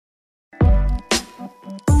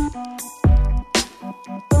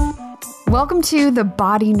Welcome to the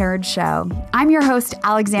Body Nerd Show. I'm your host,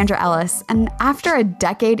 Alexandra Ellis, and after a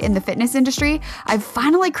decade in the fitness industry, I've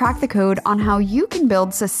finally cracked the code on how you can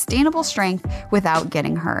build sustainable strength without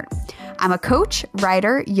getting hurt. I'm a coach,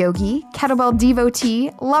 writer, yogi, kettlebell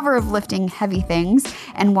devotee, lover of lifting heavy things,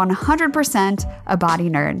 and 100% a body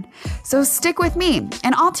nerd. So stick with me,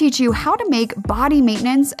 and I'll teach you how to make body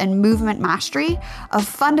maintenance and movement mastery a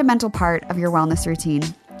fundamental part of your wellness routine.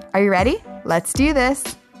 Are you ready? Let's do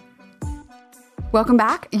this. Welcome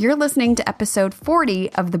back. You're listening to episode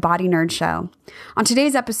 40 of the Body Nerd Show. On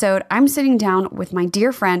today's episode, I'm sitting down with my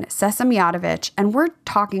dear friend, Ceca Mijatovic, and we're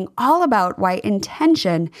talking all about why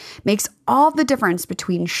intention makes all the difference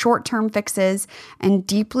between short-term fixes and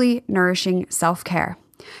deeply nourishing self-care.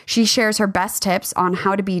 She shares her best tips on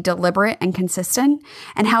how to be deliberate and consistent,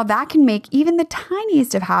 and how that can make even the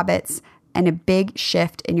tiniest of habits and a big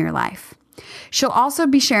shift in your life. She'll also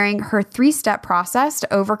be sharing her 3-step process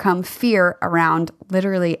to overcome fear around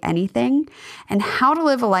literally anything and how to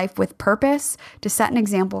live a life with purpose to set an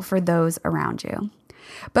example for those around you.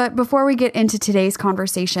 But before we get into today's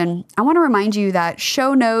conversation, I want to remind you that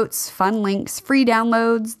show notes, fun links, free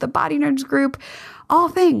downloads, the Body Nerds group, all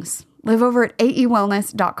things live over at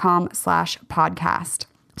aewellness.com/podcast.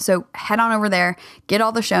 So head on over there, get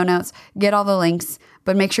all the show notes, get all the links,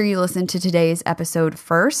 but make sure you listen to today's episode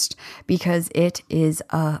first because it is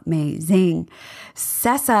amazing.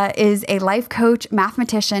 Ceca is a life coach,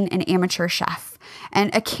 mathematician, and amateur chef. And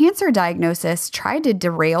a cancer diagnosis tried to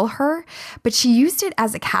derail her, but she used it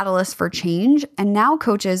as a catalyst for change and now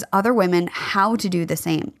coaches other women how to do the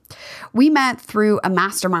same. We met through a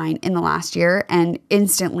mastermind in the last year and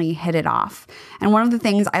instantly hit it off. And one of the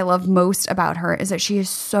things I love most about her is that she is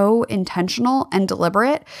so intentional and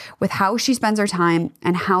deliberate with how she spends her time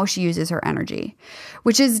and how she uses her energy,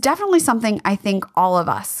 which is definitely something I think all of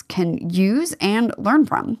us can use and learn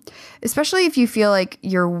from, especially if you feel like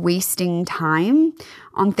you're wasting time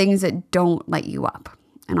on things that don't light you up.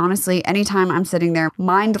 And honestly, anytime I'm sitting there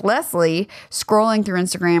mindlessly scrolling through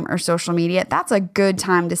Instagram or social media, that's a good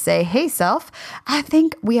time to say, hey, self, I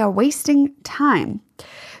think we are wasting time.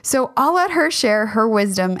 So I'll let her share her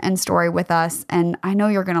wisdom and story with us, and I know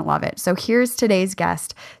you're going to love it. So here's today's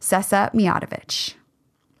guest, Ceca Mijatovic.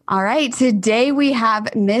 All right, today we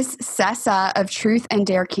have Miss Ceca of Truth and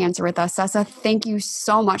Dare Cancer with us. Ceca, thank you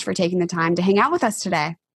so much for taking the time to hang out with us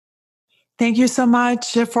today. Thank you so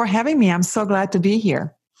much for having me. I'm so glad to be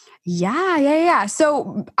here. Yeah.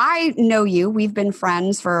 So I know you. We've been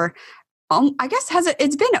friends for, I guess,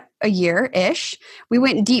 it's been a year-ish. We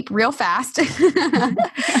went deep real fast.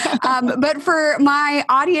 But for my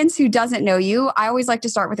audience who doesn't know you, I always like to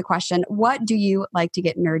start with a question. What do you like to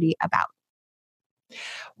get nerdy about?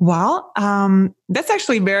 Well, that's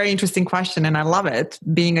actually a very interesting question, and I love it.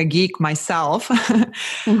 Being a geek myself,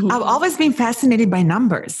 I've always been fascinated by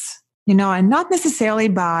numbers, and not necessarily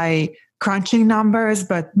by crunching numbers,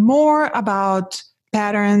 but more about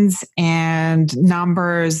patterns and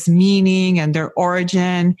numbers, meaning and their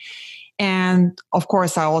origin. And of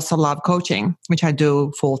course, I also love coaching, which I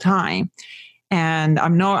do full time. And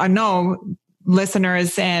I know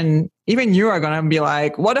listeners and even you are going to be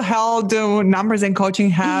like, what the hell do numbers and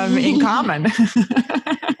coaching have in common?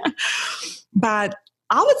 But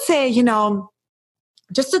I would say,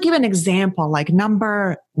 just to give an example, like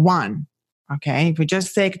number 1, okay? If we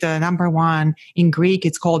just take the number 1 in Greek,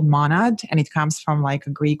 it's called monad, and it comes from like a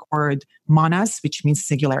Greek word monos, which means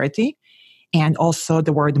singularity, and also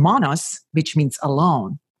the word monos, which means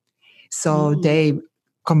alone. So they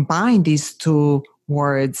combine these two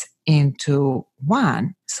words into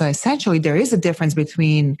one. So essentially, there is a difference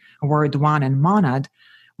between word 1 and monad.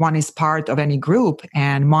 One is part of any group,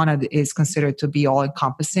 and monad is considered to be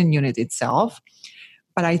all-encompassing unit itself.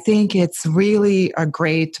 But I think it's really a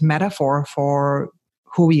great metaphor for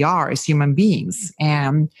who we are as human beings.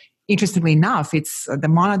 And interestingly enough, the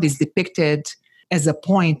monad is depicted as a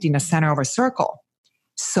point in the center of a circle.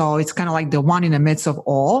 So it's kind of like the one in the midst of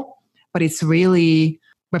all, but it's really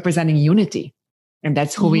representing unity. And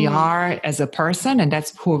that's who we are as a person, and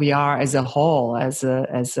that's who we are as a whole, as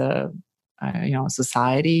a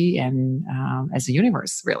society and as a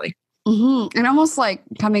universe, really. And almost like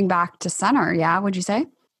coming back to center, yeah, would you say?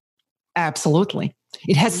 Absolutely.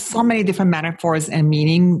 It has so many different metaphors and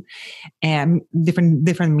meaning and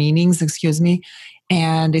different meanings,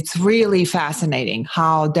 And it's really fascinating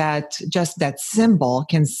how that symbol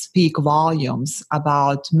can speak volumes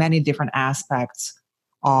about many different aspects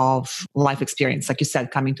of life experience. Like you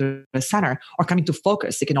said, coming to the center or coming to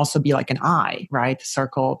focus. It can also be like an eye, right?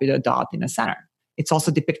 Circle with a dot in the center. It's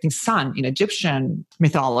also depicting sun in Egyptian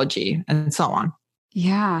mythology and so on.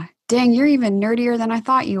 Yeah. Dang, you're even nerdier than I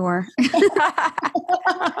thought you were.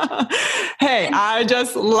 Hey, I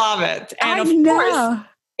just love it. And I of course, know.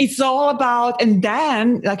 it's all about, and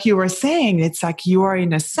then, like you were saying, it's like you are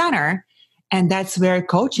in a center, and that's where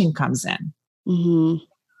coaching comes in. Mm-hmm.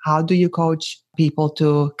 How do you coach people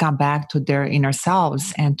to come back to their inner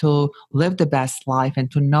selves and to live the best life and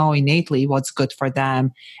to know innately what's good for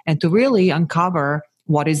them and to really uncover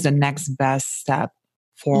what is the next best step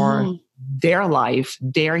for Mm-hmm. their life,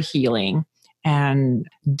 their healing, and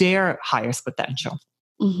their highest potential?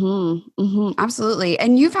 Mm-hmm. Mm-hmm. Absolutely.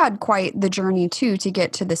 And you've had quite the journey too to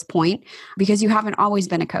get to this point because you haven't always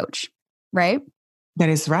been a coach, right? That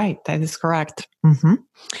is right. That is correct.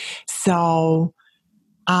 So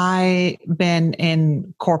I've been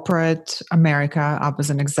in corporate America. I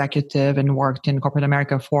was an executive and worked in corporate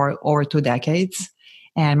America for over 2 decades.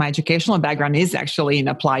 And my educational background is actually in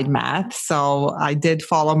applied math. So I did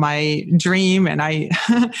follow my dream and I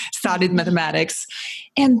studied mathematics.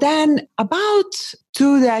 And then about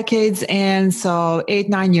 2 decades in, so 8,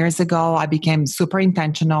 9 years ago, I became super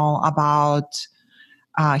intentional about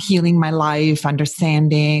healing my life,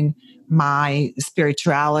 understanding my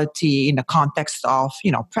spirituality in the context of,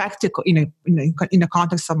 practical, in the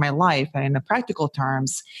context of my life and in the practical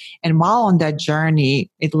terms. And while on that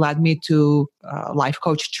journey, it led me to life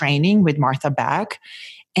coach training with Martha Beck.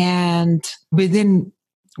 And within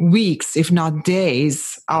weeks, if not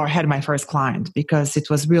days, I had my first client because it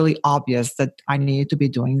was really obvious that I needed to be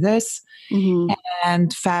doing this. Mm-hmm.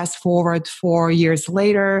 And fast forward 4 years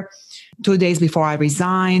later, 2 days before I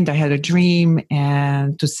resigned, I had a dream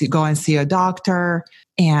and go and see a doctor.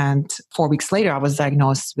 And 4 weeks later, I was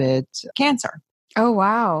diagnosed with cancer. Oh,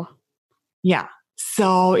 wow. Yeah.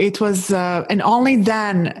 So it was, and only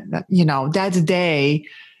then, that day,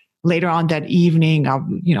 later on that evening,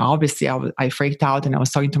 obviously I freaked out and I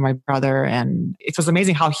was talking to my brother, and it was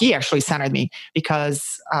amazing how he actually centered me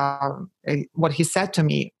because what he said to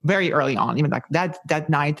me very early on, even like that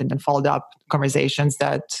night, and then followed up conversations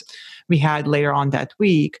that we had later on that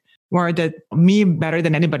week, were that me better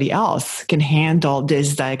than anybody else can handle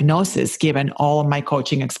this diagnosis given all of my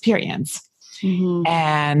coaching experience. Mm-hmm.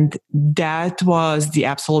 And that was the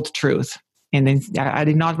absolute truth. And then I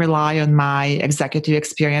did not rely on my executive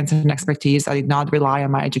experience and expertise. I did not rely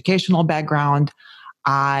on my educational background.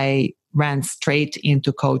 I ran straight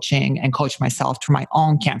into coaching and coached myself through my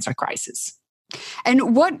own cancer crisis.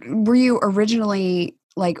 And what were you originally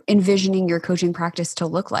like envisioning your coaching practice to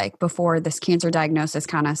look like before this cancer diagnosis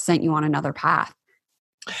kind of sent you on another path?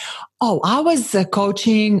 Oh, I was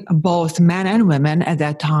coaching both men and women at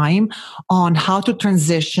that time on how to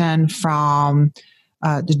transition from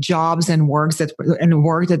the jobs and work that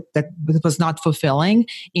was not fulfilling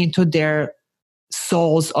into their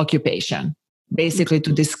soul's occupation. Basically,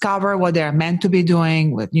 to discover what they're meant to be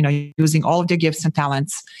doing with, using all of their gifts and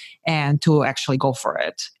talents, and to actually go for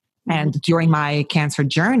it. Mm-hmm. And during my cancer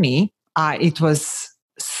journey, it was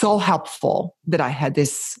so helpful that I had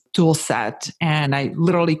this tool set, and I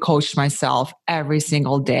literally coached myself every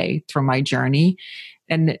single day through my journey.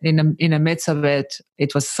 And in the midst of it,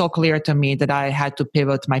 it was so clear to me that I had to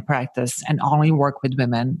pivot my practice and only work with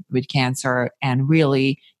women with cancer and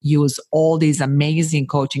really use all these amazing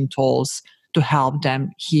coaching tools to help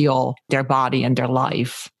them heal their body and their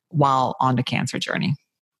life while on the cancer journey.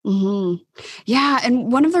 Mm-hmm. Yeah.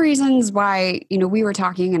 And one of the reasons why, we were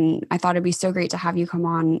talking and I thought it'd be so great to have you come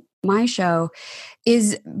on my show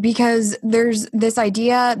is because there's this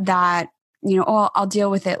idea that, I'll deal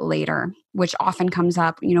with it later, which often comes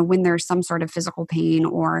up, when there's some sort of physical pain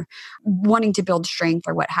or wanting to build strength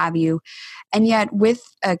or what have you. And yet with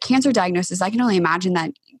a cancer diagnosis, I can only imagine that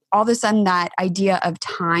all of a sudden that idea of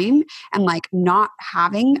time and like not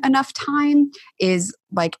having enough time is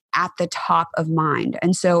like at the top of mind.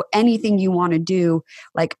 And so anything you want to do,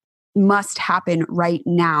 like, must happen right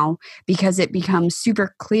now because it becomes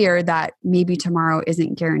super clear that maybe tomorrow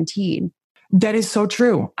isn't guaranteed. That is so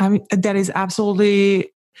true. I mean, that is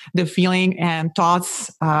absolutely the feeling and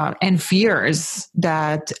thoughts and fears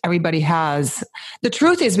that everybody has. The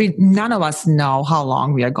truth is, none of us know how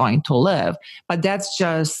long we are going to live, but that's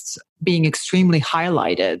just being extremely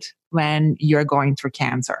highlighted when you're going through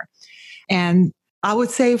cancer. And I would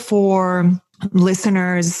say for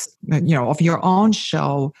listeners, of your own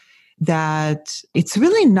show, that it's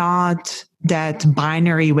really not that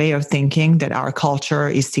binary way of thinking that our culture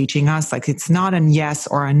is teaching us. Like, it's not a yes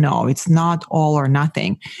or a no. It's not all or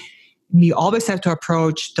nothing. We always have to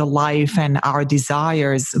approach the life and our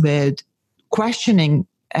desires with questioning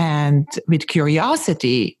and with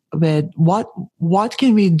curiosity, with what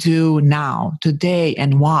can we do now, today,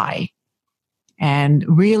 and why? and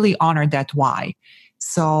really honor that why.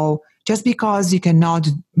 So just because you cannot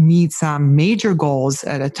meet some major goals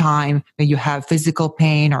at a time when you have physical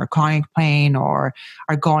pain or chronic pain or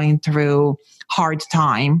are going through hard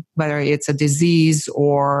time, whether it's a disease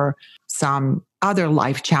or some other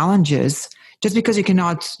life challenges, just because you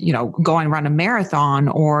cannot, go and run a marathon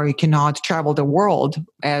or you cannot travel the world,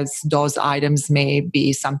 as those items may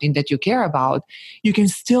be something that you care about, you can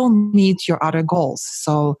still meet your other goals.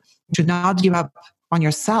 So you should not give up on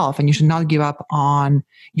yourself and you should not give up on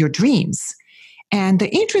your dreams. And the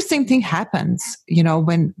interesting thing happens,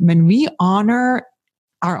 when we honor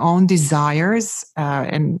our own desires,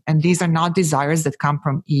 and these are not desires that come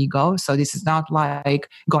from ego. So this is not like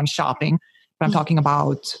going shopping, but I'm talking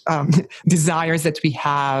about desires that we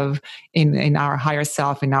have in our higher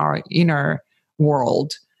self, in our inner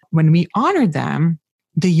world. When we honor them,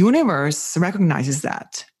 the universe recognizes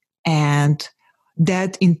that. And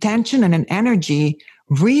that intention and an energy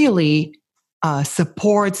really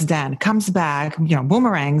supports then, comes back,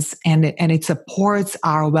 boomerangs, and it supports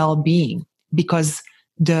our well-being because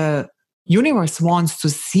the universe wants to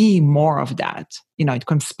see more of that. It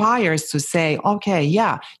conspires to say, okay,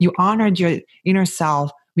 yeah, you honored your inner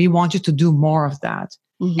self. We want you to do more of that.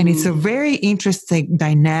 Mm-hmm. And it's a very interesting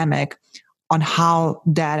dynamic on how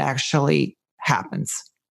that actually happens.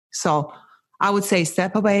 So I would say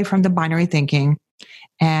step away from the binary thinking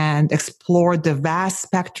and explore the vast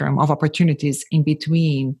spectrum of opportunities in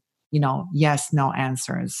between, yes, no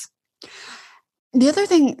answers. The other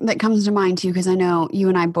thing that comes to mind too, because I know you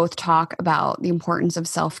and I both talk about the importance of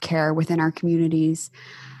self-care within our communities.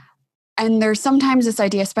 And there's sometimes this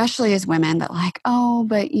idea, especially as women, that like, oh,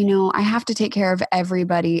 but I have to take care of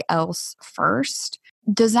everybody else first.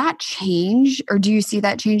 Does that change, or do you see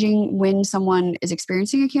that changing when someone is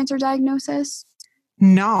experiencing a cancer diagnosis?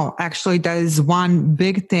 No, actually, that is one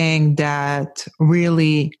big thing that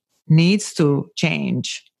really needs to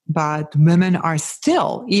change. But women are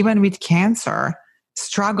still, even with cancer,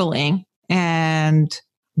 struggling and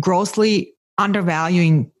grossly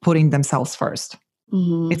undervaluing putting themselves first.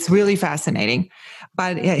 Mm-hmm. It's really fascinating.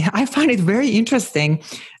 But I find it very interesting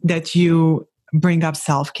that you bring up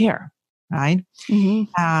self-care, right?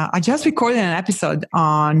 Mm-hmm. I just recorded an episode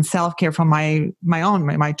on self-care from my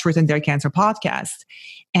Truth and Dare Cancer podcast.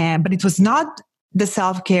 But it was not the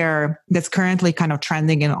self-care that's currently kind of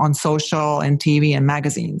trending on social and TV and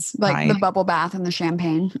magazines. Like right? The bubble bath and the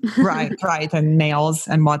champagne. right. And nails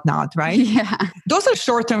and whatnot, right? Yeah. Those are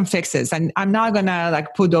short-term fixes. And I'm not going to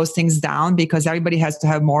put those things down because everybody has to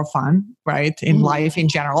have more fun, right? In life in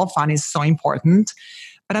general, fun is so important.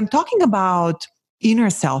 But I'm talking about inner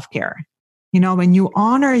self-care. When you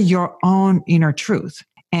honor your own inner truth.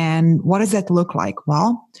 And what does that look like?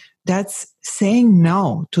 Well, that's saying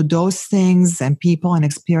no to those things and people and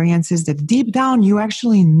experiences that deep down you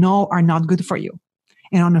actually know are not good for you.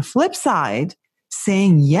 And on the flip side,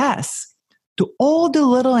 saying yes to all the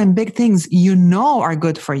little and big things are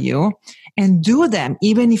good for you and do them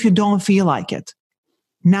even if you don't feel like it.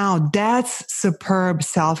 Now, that's superb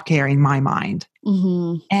self-care in my mind.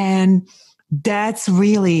 Mm-hmm. And that's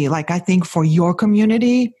really, I think for your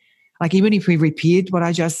community, even if we repeat what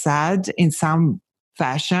I just said in some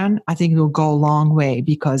fashion, I think it will go a long way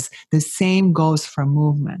because the same goes for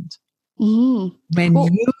movement. Mm-hmm. When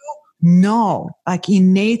you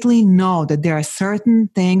innately know that there are certain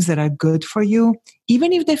things that are good for you,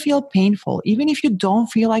 even if they feel painful, even if you don't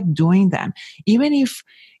feel like doing them, even if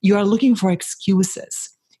you are looking for excuses,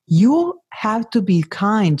 you have to be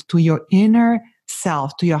kind to your inner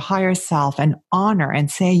self, to your higher self, and honor and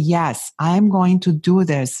say, yes, I'm going to do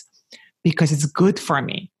this because it's good for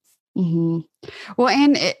me. Mm-hmm. Well,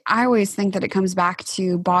 and I always think that it comes back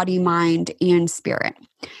to body, mind, and spirit.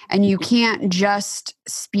 And you can't just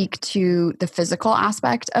speak to the physical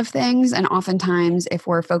aspect of things. And oftentimes, if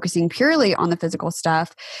we're focusing purely on the physical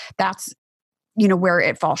stuff, that's where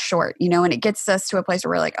it falls short, and it gets us to a place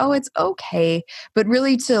where we're like, oh, it's okay. But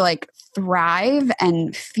really to thrive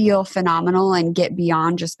and feel phenomenal and get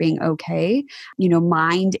beyond just being okay,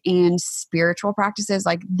 mind and spiritual practices,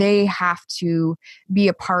 they have to be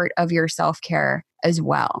a part of your self-care as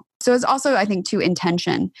well. So it's also, I think,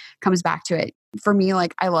 intention comes back to it. For me,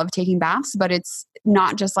 I love taking baths, but it's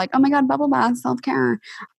not just oh my God, bubble bath, self-care.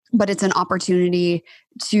 But it's an opportunity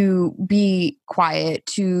to be quiet,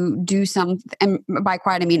 to do something. And by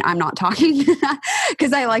quiet, I mean, I'm not talking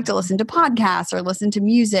because I like to listen to podcasts or listen to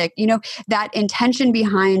music. That intention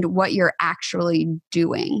behind what you're actually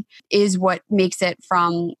doing is what makes it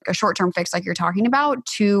from a short-term fix like you're talking about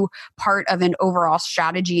to part of an overall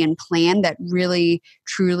strategy and plan that really,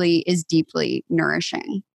 truly is deeply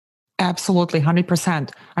nourishing. Absolutely,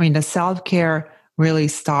 100%. I mean, the self-care really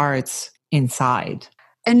starts inside.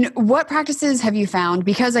 And what practices have you found?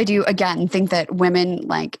 Because I do, again, think that women,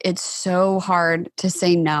 like, it's so hard to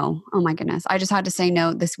say no. Oh my goodness. I just had to say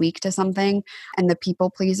no this week to something, and the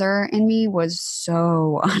people pleaser in me was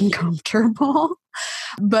so uncomfortable.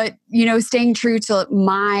 But, staying true to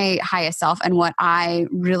my highest self and what I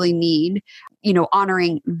really need,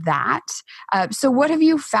 honoring that. So what have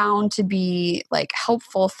you found to be like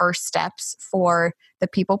helpful first steps for the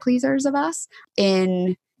people pleasers of us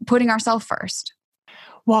in putting ourselves first?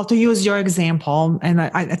 Well, to use your example, and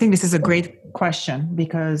I think this is a great question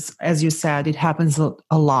because, as you said, it happens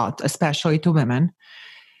a lot, especially to women.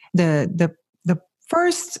 The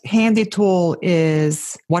first handy tool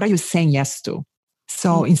is, what are you saying yes to?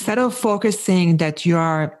 So instead of focusing that you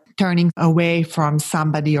are turning away from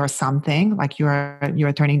somebody or something, like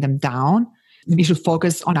you're turning them down, we should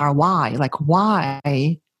focus on our why. Like,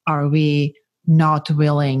 why are we not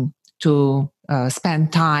willing to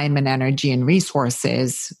spend time and energy and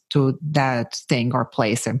resources to that thing or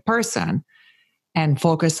place and person, and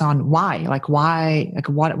focus on why? Like, why? Like,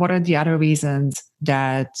 what are the other reasons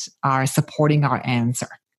that are supporting our answer?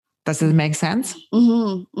 Does it make sense?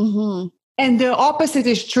 Mm-hmm, mm-hmm. And the opposite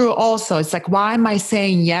is true also. It's like, why am I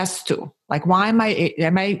saying yes to? Like, why am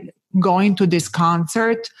I going to this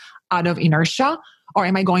concert out of inertia? Or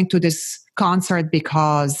am I going to this concert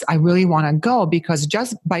because I really want to go? Because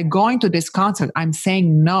just by going to this concert, I'm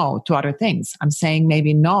saying no to other things. I'm saying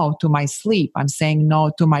maybe no to my sleep. I'm saying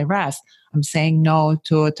no to my rest. I'm saying no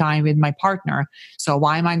to a time with my partner. So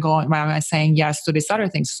why am I saying yes to these other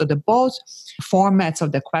things? So the both formats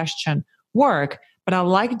of the question work, but I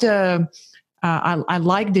like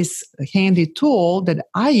this handy tool that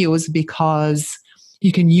I use because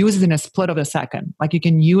you can use it in a split of a second. Like, you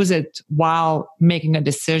can use it while making a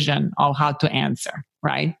decision on how to answer,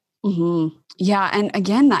 right? Mm-hmm. Yeah. And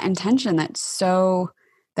again, that intention, that's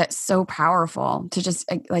so powerful to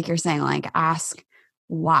just, like you're saying, like, ask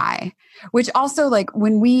why. Which also, like,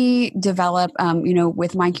 when we develop,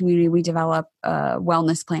 with my community, we develop a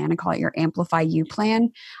wellness plan. I call it your Amplify You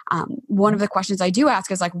plan. One of the questions I do ask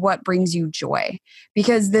is, like, what brings you joy?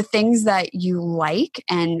 Because the things that you like,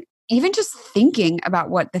 and even just thinking about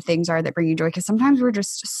what the things are that bring you joy, because sometimes we're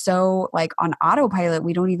just so, like, on autopilot,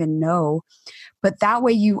 we don't even know. But that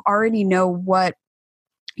way you already know what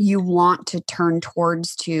you want to turn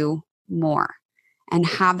towards to more, and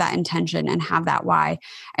have that intention and have that why.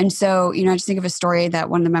 And so, I just think of a story that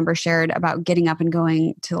one of the members shared about getting up and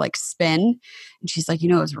going to, like, spin. And she's like,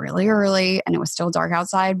 it was really early and it was still dark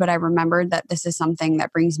outside, but I remembered that this is something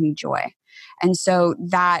that brings me joy. And so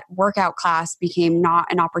that workout class became not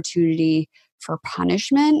an opportunity for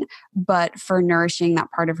punishment, but for nourishing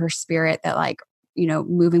that part of her spirit that, like,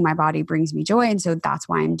 moving my body brings me joy. And so that's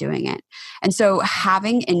why I'm doing it. And so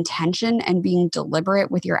having intention and being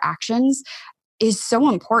deliberate with your actions is so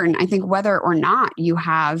important. I think whether or not you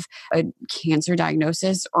have a cancer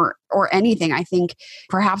diagnosis or anything, I think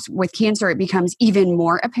perhaps with cancer, it becomes even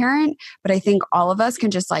more apparent, but I think all of us can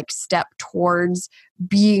just, like, step towards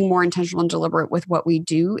being more intentional and deliberate with what we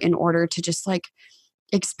do in order to just, like,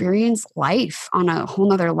 experience life on a whole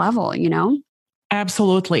nother level,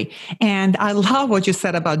 Absolutely. And I love what you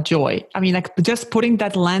said about joy. I mean, like, just putting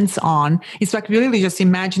that lens on, it's like really just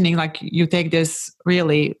imagining, like, you take this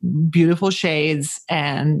really beautiful shades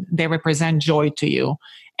and they represent joy to you.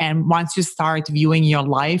 And once you start viewing your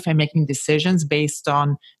life and making decisions based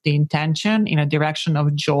on the intention in a direction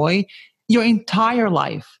of joy, your entire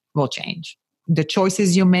life will change. The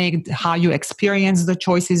choices you make, how you experience the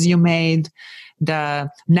choices you made, the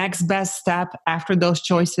next best step after those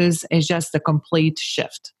choices is just a complete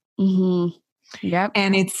shift. Mm-hmm. Yep.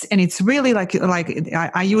 And it's really like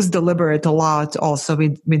I use deliberate a lot also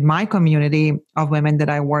with my community of women that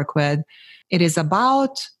I work with. It is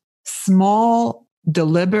about small,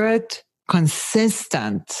 deliberate,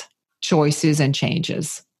 consistent choices and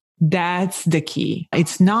changes. That's the key.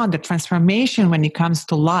 It's not the transformation when it comes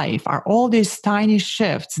to life are all these tiny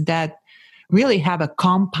shifts that really have a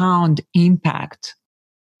compound impact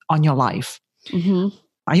on your life. Mm-hmm.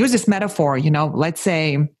 I use this metaphor, let's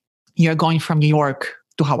say you're going from New York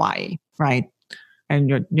to Hawaii, right?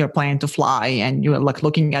 And you're planning to fly and you're, like,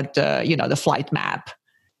 looking at the flight map.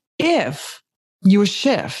 If you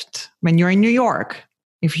shift when you're in New York,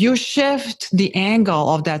 if you shift the angle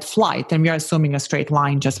of that flight, and we are assuming a straight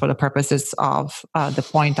line just for the purposes of the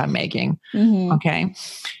point I'm making, okay?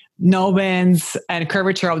 No winds and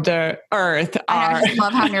curvature of the earth are I just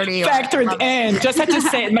love how nerdy you factored in. Just had to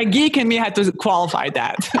say it. My geek in me had to qualify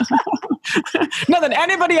that. Not that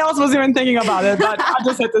anybody else was even thinking about it, but I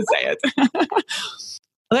just had to say it.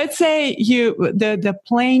 let's say the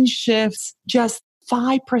plane shifts just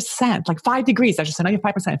 5%, like 5 degrees. I just said, not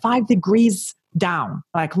 5%, 5 degrees down,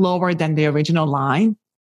 like lower than the original line.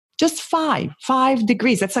 Just 5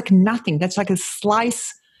 degrees. That's like nothing. That's like a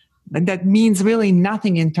slice that means really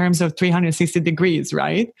nothing in terms of 360 degrees,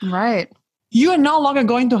 right? Right. You are no longer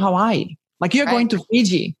going to Hawaii. Like you're going to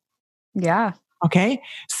Fiji. Yeah. Okay.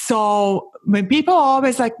 So when people are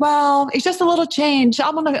always like, well, it's just a little change.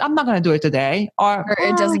 I'm not going to do it today. Or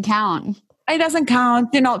it doesn't count. It doesn't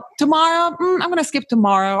count. Tomorrow, I'm going to skip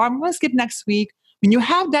tomorrow. Or I'm going to skip next week. When you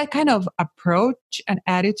have that kind of approach and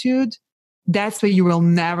attitude, that's where you will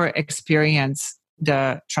never experience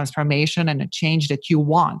the transformation and the change that you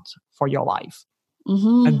want for your life.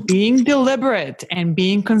 Mm-hmm. And being deliberate and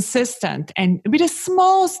being consistent and with the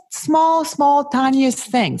small, tiniest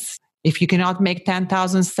things. If you cannot make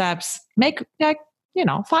 10,000 steps, make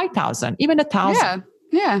 5,000, even 1,000.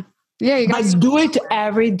 Yeah. But do it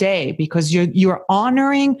every day because you're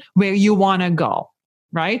honoring where you want to go,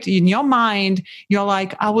 right? In your mind, you're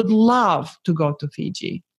like, I would love to go to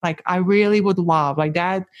Fiji. Like, I really would love, like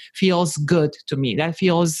that feels good to me.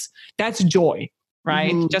 That's joy,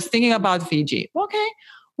 right? Mm-hmm. Just thinking about Fiji. Okay,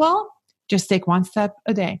 well, just take one step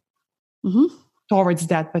a day. Mm-hmm. Towards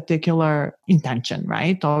that particular intention,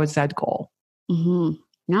 right? Towards that goal. Mm-hmm.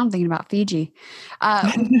 Now I'm thinking about Fiji.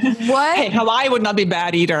 What? Hey, Hawaii would not be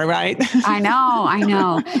bad either, right? I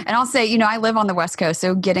know. And I'll say, I live on the West Coast,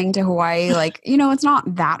 so getting to Hawaii, it's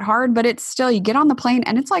not that hard, but it's still, you get on the plane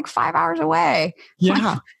and it's like 5 hours away.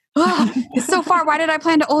 Yeah. It's so far. Why did I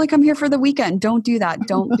plan to only come here for the weekend? Don't do that.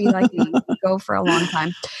 Don't be like me. Go for a long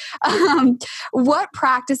time. What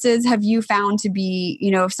practices have you found to be,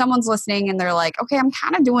 if someone's listening and they're like, okay, I'm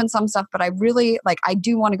kind of doing some stuff, but I really I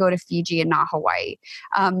do want to go to Fiji and not Hawaii.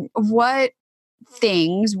 What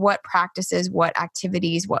things, what practices, what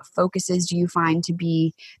activities, what focuses do you find to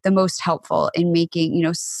be the most helpful in making,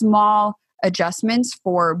 small adjustments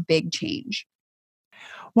for big change?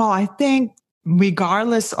 Well, I think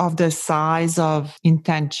regardless of the size of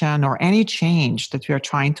intention or any change that we are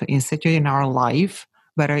trying to institute in our life,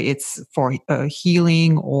 whether it's for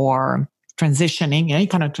healing or transitioning, any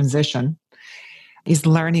kind of transition, is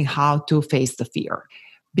learning how to face the fear.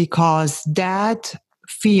 Because that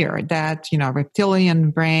fear, that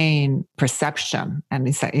reptilian brain perception, and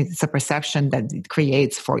it's a perception that it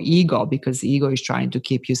creates for ego, because ego is trying to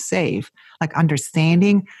keep you safe. Like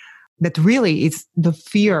understanding that really it's the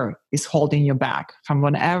fear is holding you back from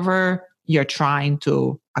whatever you're trying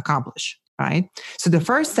to accomplish, right? So the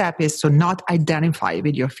first step is to not identify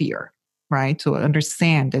with your fear, right? To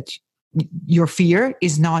understand that your fear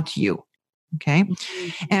is not you. Okay.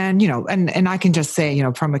 And, and I can just say,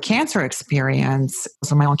 from a cancer experience,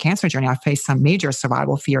 so my own cancer journey, I faced some major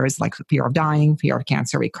survival fears like fear of dying, fear of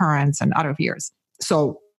cancer recurrence, and other fears.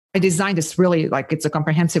 So I designed this really it's a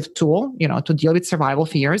comprehensive tool, to deal with survival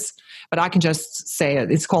fears. But I can just say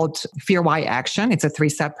it's called Fear Why Action. It's a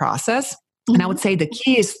 3-step process. Mm-hmm. And I would say the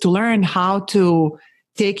key is to learn how to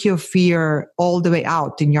take your fear all the way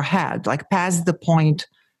out in your head, like past the point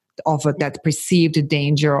of that perceived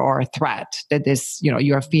danger or threat that is,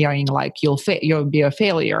 you're fearing like you'll be a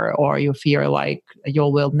failure, or you fear like you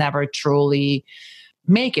will never truly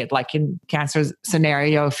make it, like in cancer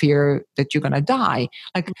scenario, fear that you're going to die.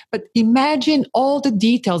 But imagine all the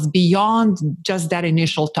details beyond just that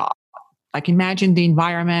initial thought. Like imagine the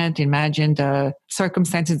environment, imagine the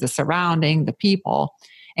circumstances, the surrounding, the people,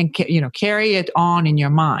 and carry it on in your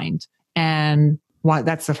mind. And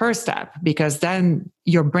that's the first step, because then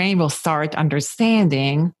your brain will start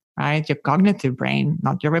understanding, right? Your cognitive brain,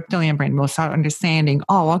 not your reptilian brain, will start understanding,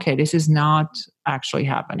 oh, okay, this is not actually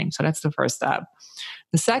happening. So that's the first step.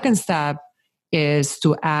 The second step is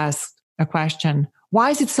to ask a question, why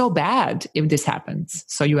is it so bad if this happens?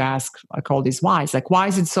 So you ask all these whys, why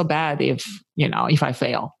is it so bad if I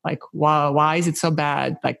fail? Why is it so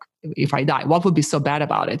bad? If I die, what would be so bad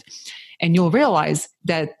about it? And you'll realize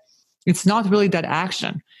that it's not really that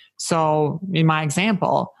action. So in my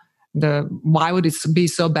example, why would it be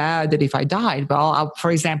so bad that if I died? Well, for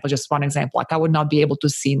example, just one example, I would not be able to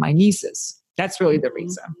see my nieces. That's really the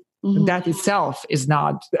reason. Mm-hmm. That itself is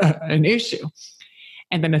not an issue.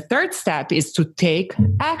 And then the third step is to take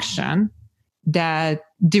action that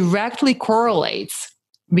directly correlates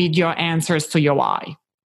with your answers to your why.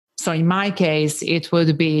 So in my case, it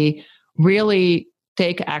would be really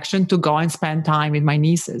take action to go and spend time with my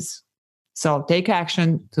nieces. So take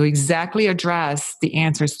action to exactly address the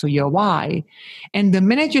answers to your why. And the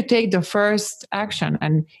minute you take the first action,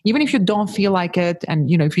 and even if you don't feel like it, and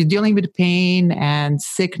if you're dealing with pain and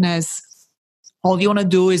sickness, all you want to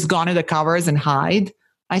do is go under the covers and hide.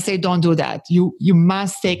 I say don't do that. You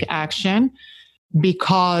must take action,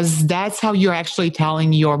 because that's how you're actually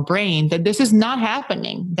telling your brain that this is not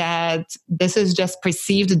happening, that this is just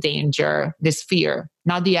perceived danger, this fear,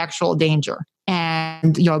 not the actual danger.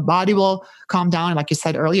 And your body will calm down. Like you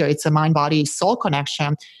said earlier, it's a mind, body, soul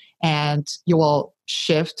connection. And you will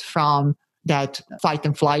shift from that fight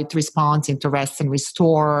and flight response into rest and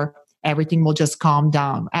restore. Everything will just calm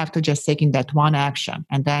down after just taking that one action.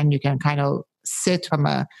 And then you can kind of sit from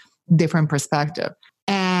a different perspective.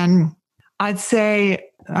 And I'd say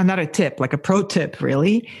another tip, like a pro tip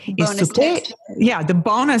really, is to pay. Yeah, the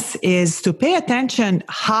bonus is to pay attention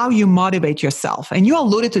how you motivate yourself. And you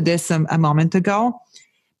alluded to this a moment ago,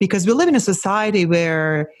 because we live in a society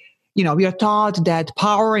where, we are taught that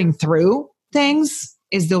powering through things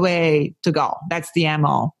is the way to go. That's the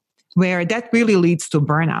MO, where that really leads to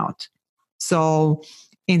burnout. So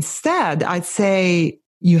instead, I'd say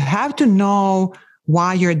you have to know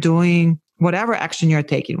why you're doing whatever action you're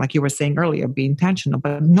taking. Like you were saying earlier, be intentional,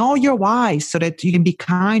 but know your why so that you can be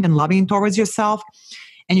kind and loving towards yourself.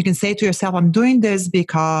 And you can say to yourself, I'm doing this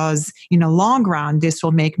because in the long run, this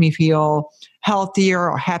will make me feel healthier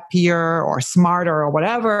or happier or smarter or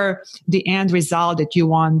whatever the end result that you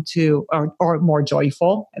want to, or more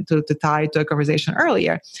joyful, to tie to a conversation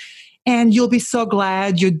earlier. And you'll be so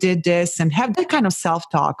glad you did this, and have that kind of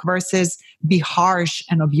self-talk versus be harsh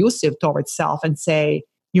and abusive towards self and say,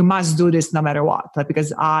 you must do this no matter what, like,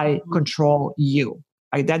 because I control you.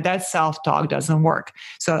 Like that self-talk doesn't work.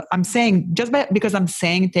 So I'm saying, because I'm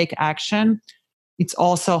saying take action, it's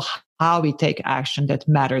also how we take action that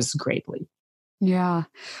matters greatly. Yeah.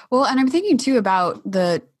 Well, and I'm thinking too about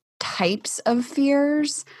the types of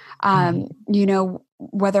fears,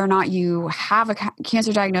 whether or not you have a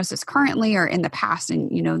cancer diagnosis currently or in the past, and,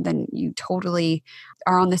 then you totally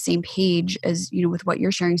are on the same page as, with what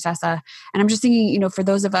you're sharing, Ceca. And I'm just thinking, for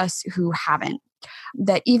those of us who haven't,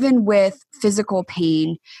 that even with physical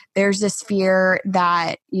pain, there's this fear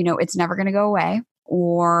that, it's never going to go away.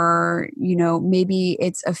 Or, maybe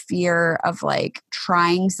it's a fear of like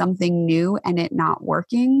trying something new and it not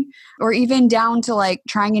working, or even down to like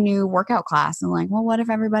trying a new workout class and like, well, what if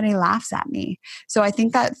everybody laughs at me? So I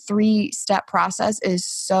think that 3-step process is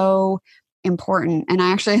so important. And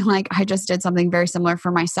I just did something very similar for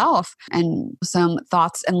myself, and some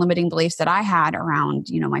thoughts and limiting beliefs that I had around,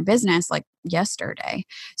 my business, like yesterday.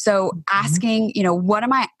 So asking, what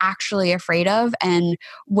am I actually afraid of, and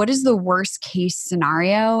what is the worst case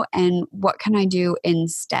scenario, and what can I do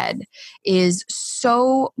instead, is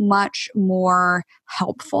so much more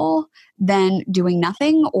helpful than doing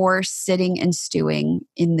nothing or sitting and stewing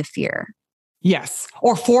in the fear. Yes.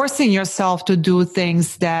 Or forcing yourself to do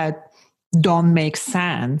things that don't make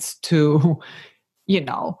sense to, they're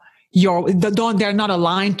not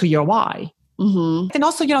aligned to your why. Mm-hmm. And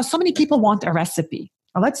also, so many people want a recipe.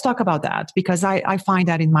 Now, let's talk about that, because I find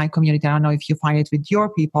that in my community. I don't know if you find it with your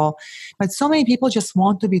people, but so many people just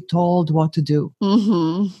want to be told what to do.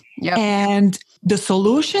 Mm-hmm. Yep. And the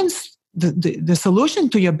solutions, the solution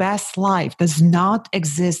to your best life does not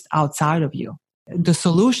exist outside of you. The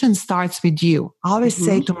solution starts with you. I always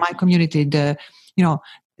say to my community,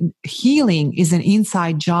 healing is an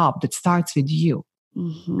inside job that starts with you,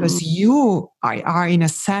 because you are in a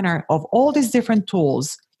center of all these different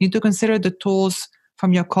tools. You need to consider the tools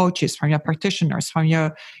from your coaches, from your practitioners, from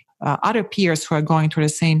your other peers who are going through the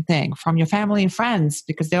same thing, from your family and friends,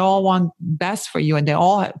 because they all want best for you and they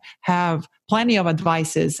all have plenty of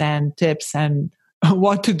advices and tips and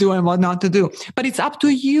what to do and what not to do. But it's up to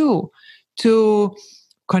you to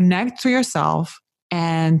connect to yourself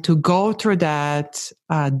and to go through that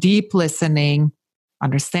deep listening,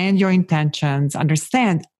 understand your intentions,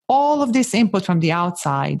 understand all of this input from the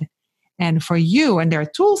outside. And for you, and there are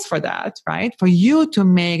tools for that, right? For you to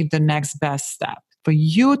make the next best step, for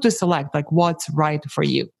you to select like what's right for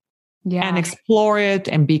you. Yeah. And explore it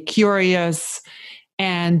and be curious.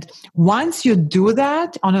 And once you do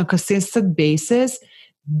that on a consistent basis,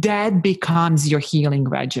 that becomes your healing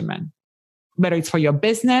regimen. Whether it's for your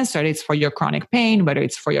business, whether it's for your chronic pain, whether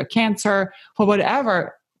it's for your cancer, for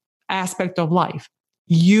whatever aspect of life,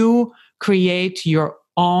 you create your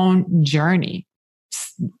own journey.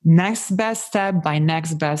 Next best step by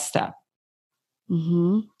next best step.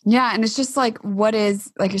 Mm-hmm. Yeah. And it's just like, what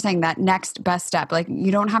is, like you're saying, that next best step? Like,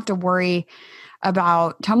 you don't have to worry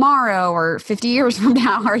about tomorrow or 50 years from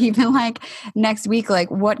now, or even like next week.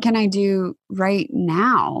 Like, what can I do right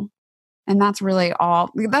now? And that's really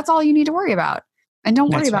all you need to worry about. And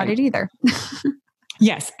don't worry about it either.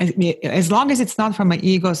 Yes. As long as it's not from an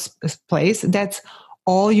ego place, that's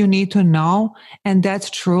all you need to know. And that's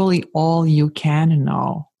truly all you can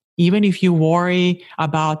know. Even if you worry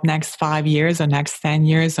about next 5 years or next 10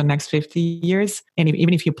 years or next 50 years, and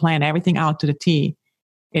even if you plan everything out to the T,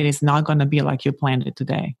 it is not going to be like you planned it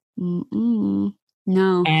today. Mm-mm.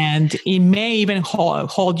 No. And it may even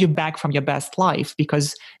hold you back from your best life,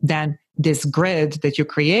 because then this grid that you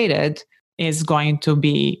created is going to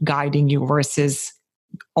be guiding you versus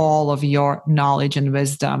all of your knowledge and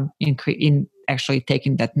wisdom in actually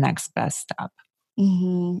taking that next best step.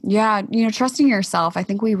 Mm-hmm. Yeah. Trusting yourself. I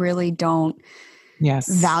think we really don't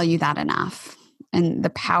value that enough, and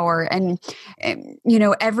the power and,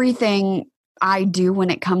 everything I do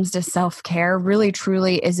when it comes to self-care really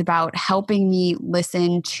truly is about helping me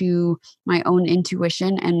listen to my own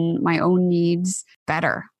intuition and my own needs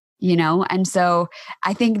better, And so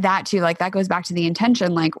I think that too, like that goes back to the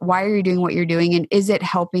intention, like, why are you doing what you're doing? And is it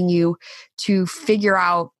helping you to figure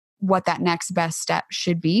out what that next best step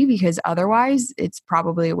should be? Because otherwise it's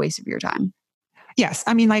probably a waste of your time. Yes.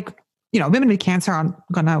 I mean, women with cancer aren't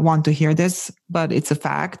going to want to hear this, but it's a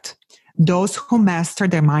fact. Those who master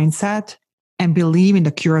their mindset and believe in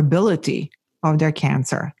the curability of their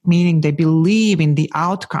cancer, meaning they believe in the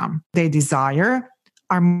outcome they desire,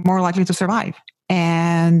 are more likely to survive.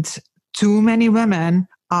 And too many women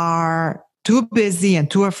are too busy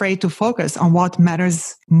and too afraid to focus on what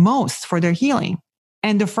matters most for their healing.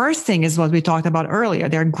 And the first thing is what we talked about earlier.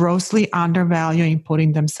 They're grossly undervaluing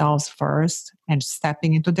putting themselves first and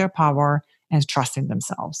stepping into their power and trusting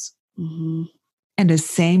themselves. Mm-hmm. And the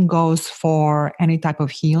same goes for any type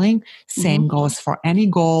of healing. Same goes for any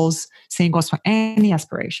goals. Same goes for any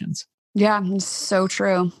aspirations. Yeah, it's so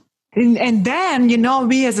true. And then,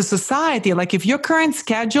 we as a society, like if your current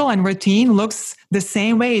schedule and routine looks the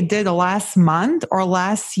same way it did last month or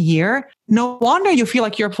last year, no wonder you feel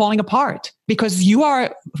like you're falling apart, because you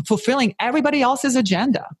are fulfilling everybody else's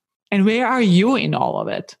agenda. And where are you in all of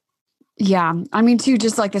it? Yeah. I mean, too,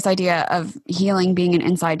 just like this idea of healing being an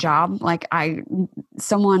inside job. Like I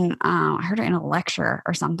heard it in a lecture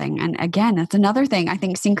or something. And again, it's another thing. I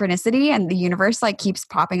think synchronicity and the universe like keeps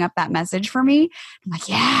popping up that message for me. I'm like,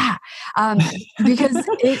 yeah. Because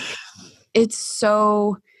it's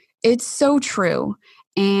so true.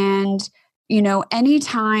 And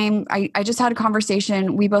anytime I just had a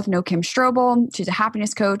conversation, we both know Kim Strobel, she's a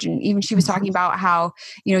happiness coach. And even she was talking about how,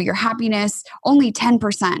 your happiness, only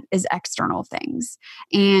 10% is external things.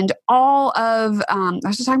 And all of, I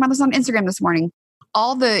was just talking about this on Instagram this morning,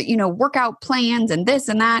 all the, workout plans and this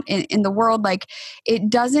and that in the world, like it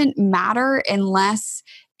doesn't matter unless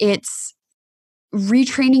it's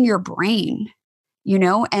retraining your brain,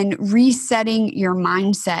 and resetting your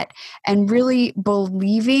mindset and really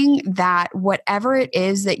believing that whatever it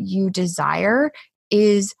is that you desire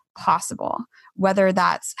is possible, whether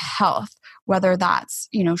that's health, whether that's,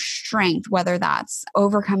 strength, whether that's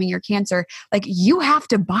overcoming your cancer. Like you have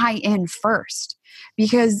to buy in first,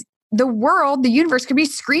 because the world, the universe could be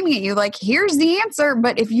screaming at you like, here's the answer.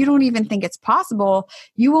 But if you don't even think it's possible,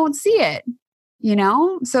 you won't see it,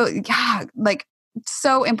 So yeah, like,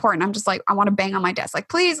 so important. I'm just like, I want to bang on my desk. Like,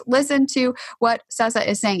 please listen to what Ceca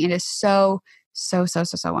is saying. It is so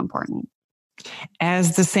important.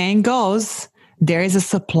 As the saying goes, there is a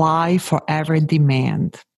supply for every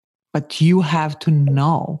demand, but you have to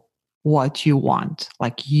know what you want.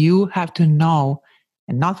 Like you have to know,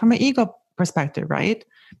 and not from an ego perspective, right?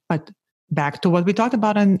 But back to what we talked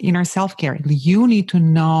about in inner self-care. You need to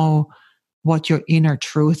know what your inner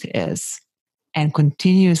truth is. And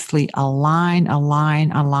continuously align,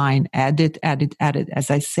 edit. As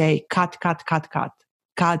I say,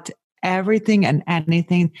 cut everything and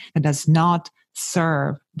anything that does not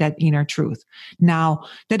serve that inner truth. Now,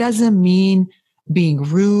 that doesn't mean being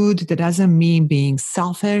rude. That doesn't mean being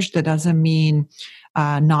selfish. That doesn't mean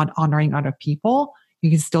not honoring other people.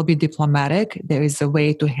 You can still be diplomatic. There is a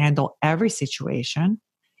way to handle every situation.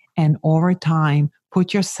 And over time,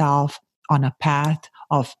 put yourself on a path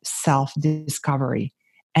of self-discovery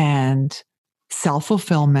and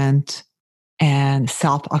self-fulfillment and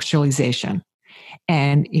self-actualization.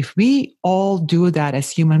 And if we all do that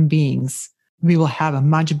as human beings, we will have a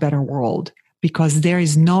much better world, because there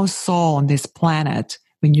is no soul on this planet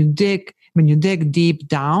when you dig deep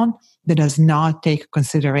down that does not take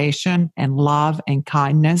consideration and love and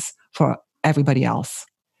kindness for everybody else.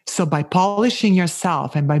 So by polishing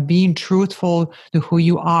yourself and by being truthful to who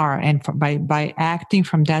you are, and by acting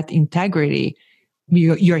from that integrity,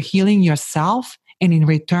 you're healing yourself. And in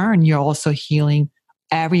return, you're also healing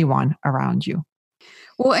everyone around you.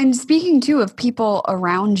 Well, and speaking too of people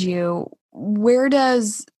around you, where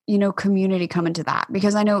does, community come into that?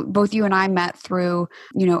 Because I know both you and I met through,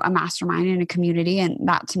 a mastermind in a community. And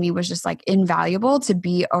that to me was just like invaluable, to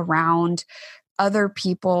be around other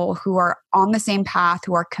people who are on the same path,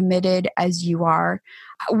 who are committed as you are?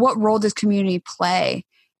 What role does community play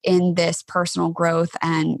in this personal growth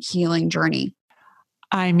and healing journey?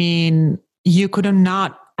 I mean, you could have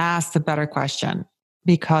not asked a better question,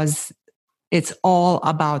 because it's all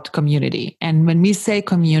about community. And when we say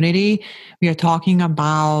community, we are talking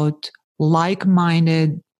about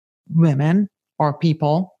like-minded women or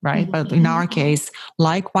people, right? Mm-hmm. But in our case,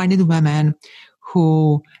 like-minded women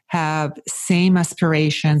who have same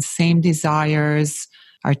aspirations, same desires,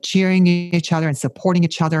 are cheering each other and supporting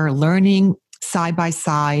each other, learning side by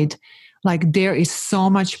side. Like, there is so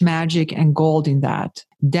much magic and gold in that.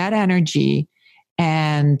 That energy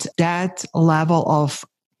and that level of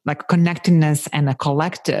like connectedness and a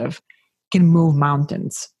collective can move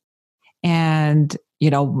mountains. And,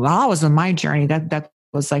 while I was on my journey, that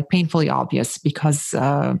was like painfully obvious, because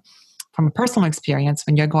from a personal experience,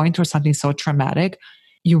 when you're going through something so traumatic,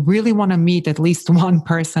 you really want to meet at least one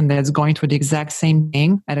person that's going through the exact same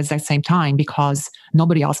thing at the exact same time, because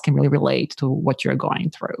nobody else can really relate to what you're going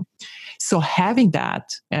through. So having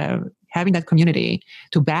that community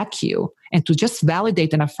to back you and to just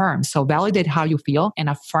validate and affirm. So validate how you feel and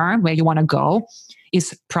affirm where you want to go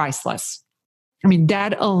is priceless. I mean,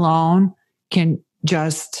 that alone can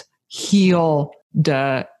just heal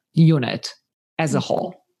the unit as a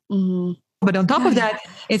whole. Mm-hmm. But on top of that,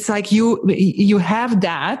 it's like you have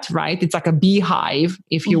that, right? It's like a beehive,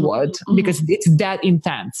 if you would, because it's that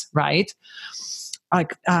intense, right?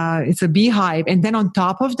 Like it's a beehive. And then on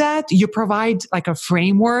top of that, you provide like a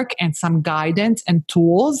framework and some guidance and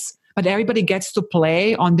tools, but everybody gets to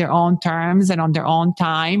play on their own terms and on their own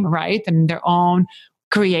time, right? And their own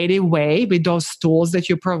creative way with those tools that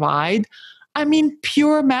you provide. I mean,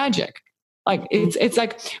 pure magic. Like it's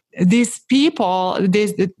like these people,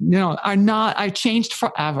 are changed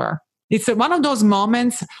forever. It's one of those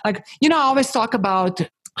moments, like, I always talk about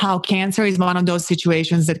how cancer is one of those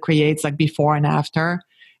situations that creates like before and after,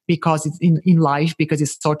 because it's in life, because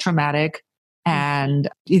it's so traumatic and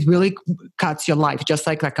it really cuts your life, just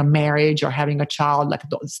like a marriage or having a child, like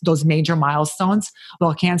those major milestones.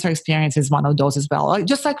 Well, cancer experience is one of those as well. Like,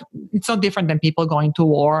 just like it's so different than people going to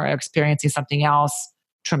war or experiencing something else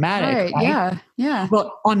traumatic. Right? Yeah.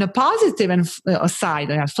 Well, on the positive and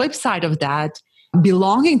side, on the flip side of that,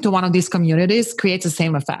 belonging to one of these communities creates the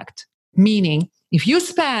same effect. Meaning, if you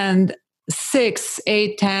spend 6,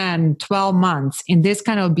 8, 10, 12 months in this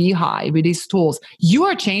kind of beehive with these tools, you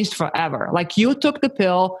are changed forever. Like, you took the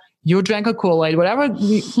pill, you drank a Kool-Aid, whatever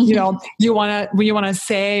you want to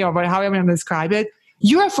say, or however you want to describe it,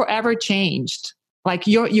 you are forever changed. Like,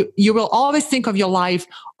 you will always think of your life,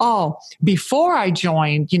 before I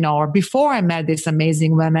joined, or before I met these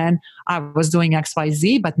amazing women, I was doing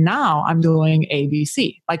XYZ, but now I'm doing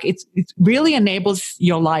ABC. Like, it really enables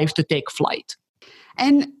your life to take flight.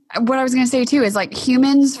 And what I was going to say too is, like,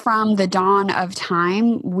 humans from the dawn of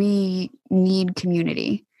time, we need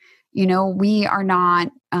community. We are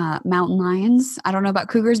not mountain lions. I don't know about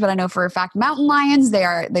cougars, but I know for a fact mountain lions,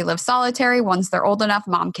 they live solitary. Once they're old enough,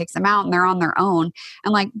 mom kicks them out and they're on their own.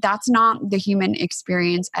 And like, that's not the human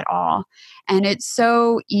experience at all. And it's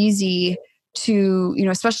so easy to,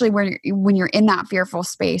 especially when you're in that fearful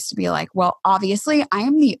space, to be like, well, obviously I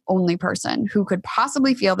am the only person who could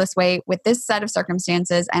possibly feel this way with this set of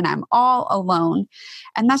circumstances, and I'm all alone.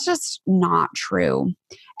 And that's just not true.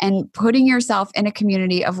 And putting yourself in a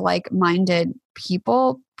community of like-minded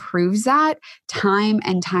people proves that time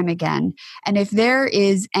and time again. And if there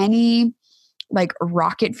is any like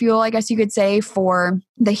rocket fuel, I guess you could say, for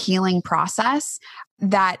the healing process,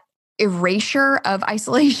 that erasure of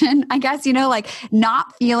isolation, I guess, like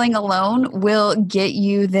not feeling alone will get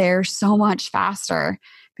you there so much faster,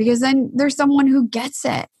 because then there's someone who gets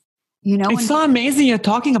it. It's so amazing you're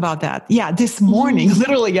talking about that. Yeah, this morning,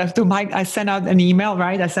 literally, I sent out an email,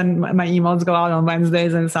 right? I send my emails go out on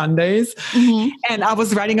Wednesdays and Sundays. And I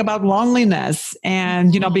was writing about loneliness.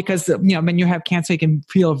 And, because, when you have cancer, you can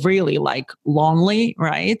feel really like lonely,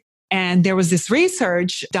 right? And there was this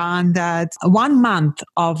research done that 1 month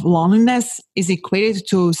of loneliness is equated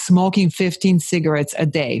to smoking 15 cigarettes a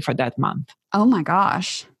day for that month. Oh my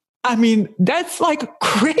gosh. I mean, that's like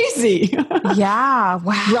crazy. Yeah.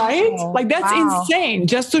 Wow. Right? Like, that's insane.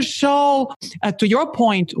 Just to show, to your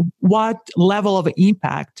point, what level of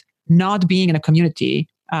impact not being in a community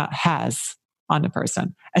has on a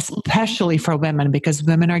person, especially for women, because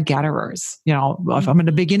women are gatherers. From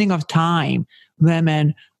the beginning of time,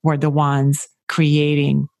 women were the ones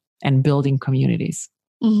creating and building communities.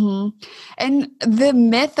 hmm And the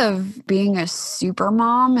myth of being a super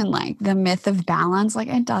mom and like the myth of balance, like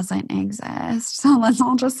it doesn't exist. So let's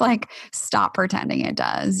all just like stop pretending it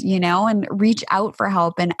does, and reach out for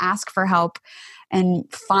help and ask for help and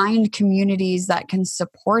find communities that can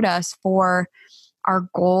support us for our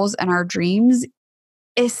goals and our dreams,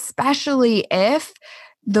 especially if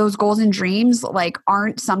those goals and dreams like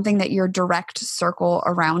aren't something that your direct circle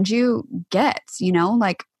around you gets,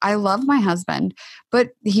 like I love my husband, but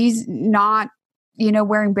he's not,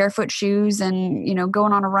 wearing barefoot shoes and,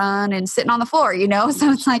 going on a run and sitting on the floor,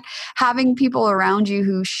 so it's like having people around you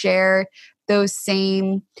who share those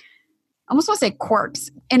same, I almost want to say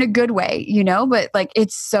quirks in a good way, but like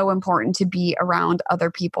it's so important to be around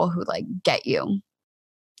other people who like get you.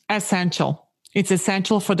 Essential. It's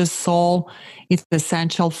essential for the soul. It's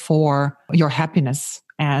essential for your happiness.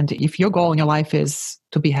 And if your goal in your life is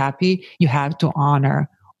to be happy, you have to honor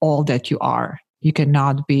all that you are. You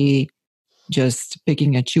cannot be just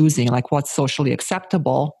picking and choosing like what's socially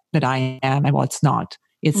acceptable that I am and what's not.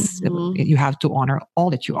 You have to honor all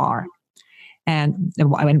that you are. And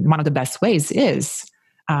one of the best ways is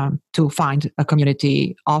to find a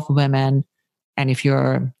community of women. And if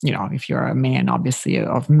you're a man, obviously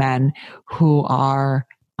of men who are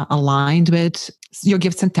aligned with your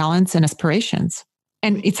gifts and talents and aspirations.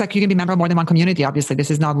 And it's like you can be a member of more than one community. Obviously, this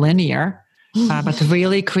is not linear, but to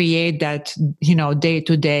really create that,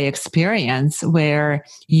 day-to-day experience where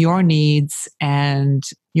your needs and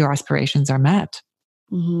your aspirations are met.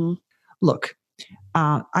 Mm-hmm. Look,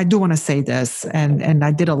 I do want to say this, and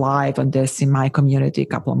I did a live on this in my community a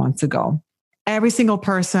couple of months ago. Every single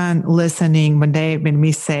person listening, when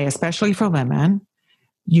we say, especially for women,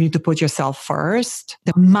 you need to put yourself first,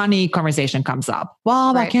 the money conversation comes up.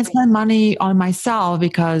 Well, right. I can't spend money on myself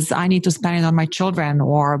because I need to spend it on my children,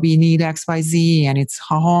 or we need XYZ and it's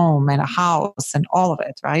a home and a house and all of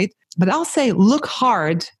it, right? But I'll say, look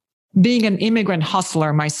hard. Being an immigrant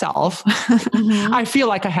hustler myself, I feel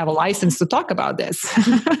like I have a license to talk about this.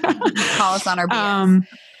 Call us on our BS.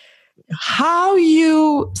 How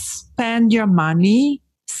you spend your money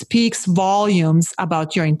speaks volumes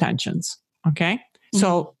about your intentions. Okay.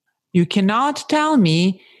 So you cannot tell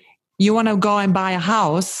me you want to go and buy a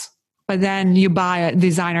house, but then you buy a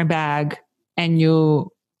designer bag and you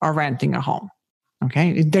are renting a home.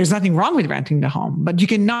 Okay. There's nothing wrong with renting the home, but you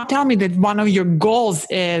cannot tell me that one of your goals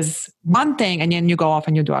is one thing and then you go off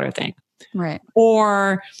and you do other thing. Right.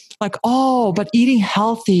 Or like, oh, but eating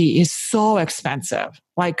healthy is so expensive.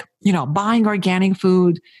 Like, buying organic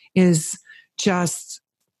food is just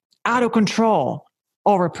out of control,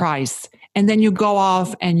 overpriced. And then you go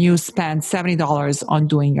off and you spend $70 on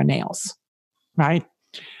doing your nails. Right.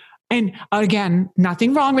 And again,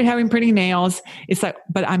 nothing wrong with having pretty nails. It's like,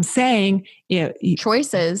 but I'm saying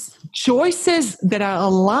choices that are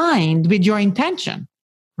aligned with your intention,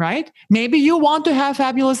 right? Maybe you want to have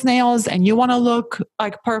fabulous nails and you want to look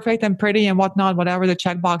like perfect and pretty and whatnot, whatever the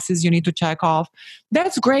check boxes you need to check off.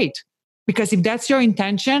 That's great. Because if that's your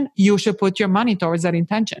intention, you should put your money towards that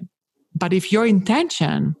intention. But if your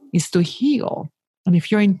intention is to heal, and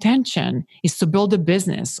if your intention is to build a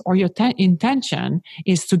business, or your intention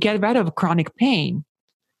is to get rid of chronic pain,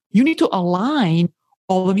 you need to align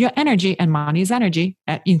all of your energy, and money is energy,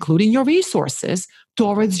 including your resources,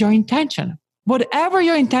 towards your intention. Whatever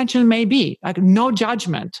your intention may be, like no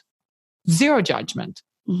judgment, zero judgment.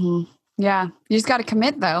 Mm-hmm. Yeah. You just got to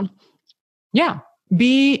commit though. Yeah.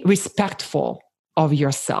 Be respectful of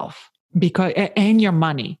yourself and your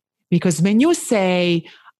money. Because when you say,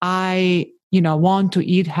 I want to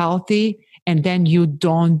eat healthy, and then you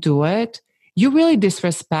don't do it, you really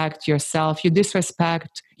disrespect yourself. You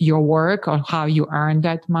disrespect your work or how you earn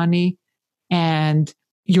that money. And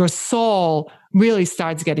your soul really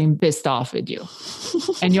starts getting pissed off with you.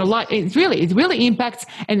 And your life, it really impacts,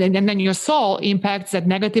 and then your soul impacts that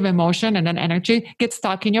negative emotion, and then energy gets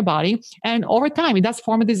stuck in your body. And over time, it does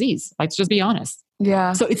form a disease. Let's just be honest.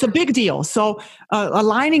 Yeah. So it's a big deal. So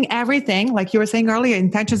aligning everything, like you were saying earlier,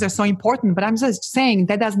 intentions are so important, but I'm just saying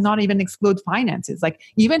that does not even exclude finances. Like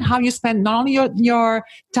even how you spend not only your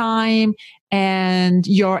time and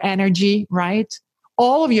your energy, right?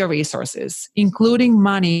 All of your resources, including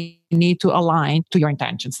money, need to align to your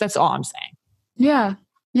intentions. That's all I'm saying. Yeah.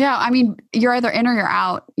 Yeah. I mean, you're either in or you're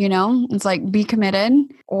out, It's like be committed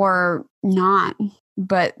or not.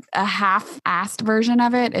 But a half-assed version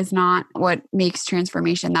of it is not what makes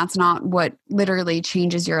transformation. That's not what literally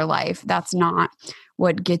changes your life. That's not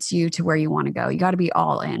what gets you to where you want to go. You got to be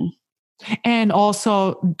all in. And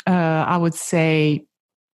also, I would say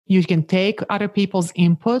you can take other people's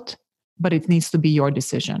input, but it needs to be your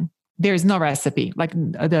decision. there is no recipe. Like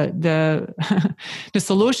the the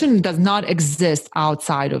solution does not exist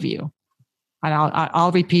outside of you. And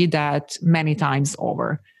I'll repeat that many times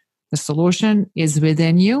over. The solution is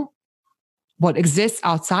within you. What exists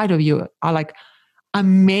outside of you are like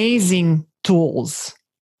amazing tools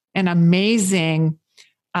and amazing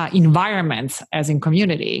environments, as in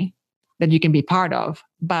community, that you can be part of.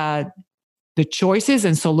 But the choices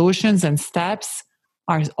and solutions and steps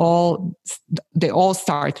they all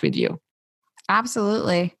start with you.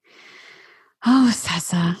 Absolutely. Oh,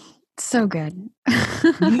 Ceca. So good.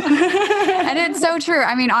 And it's so true.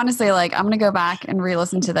 I mean, honestly, like I'm going to go back and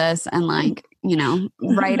re-listen to this and like,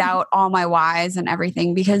 write out all my whys and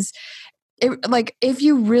everything, because if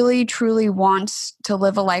you really truly want to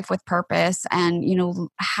live a life with purpose and,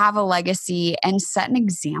 have a legacy and set an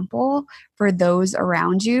example for those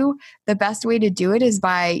around you, the best way to do it is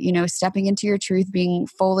by, stepping into your truth, being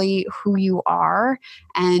fully who you are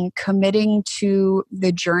and committing to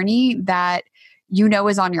the journey that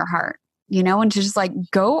is on your heart, and to just like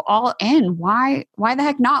go all in. Why the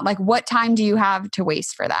heck not? Like, what time do you have to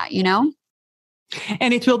waste for that,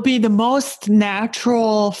 And it will be the most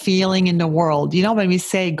natural feeling in the world. When we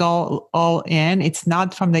say go all in, it's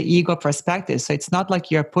not from the ego perspective. So it's not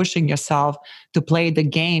like you're pushing yourself to play the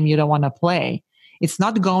game you don't want to play. It's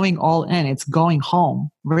not going all in. It's going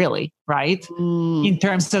home, really, right? In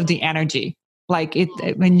terms of the energy. Like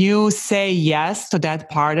when you say yes to that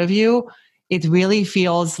part of you, it really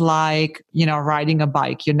feels like, riding a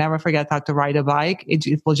bike. You never forget how to ride a bike. It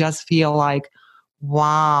will just feel like,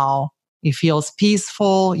 wow. It feels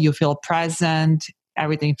peaceful, you feel present,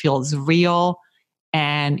 everything feels real,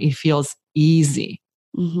 and it feels easy.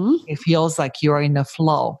 Mm-hmm. It feels like you're in the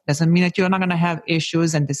flow. Doesn't mean that you're not going to have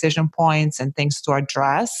issues and decision points and things to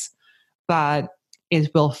address, but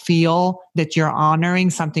it will feel that you're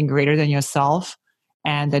honoring something greater than yourself,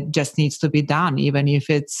 and that just needs to be done, even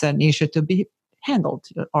if it's an issue to be handled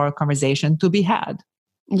or a conversation to be had.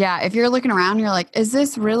 Yeah, if you're looking around, you're like, is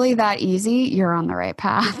this really that easy? You're on the right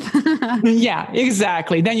path. Yeah,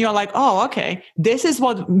 exactly. Then you're like, oh, okay. This is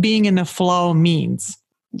what being in the flow means.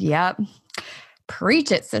 Yep.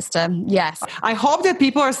 Preach it, sister. Yes. I hope that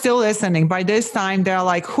people are still listening. By this time, they're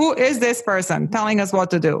like, who is this person telling us what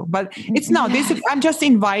to do? But it's not. I'm just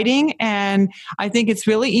inviting. And I think it's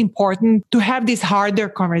really important to have these harder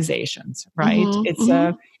conversations, right?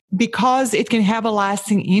 It's because it can have a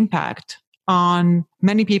lasting impact on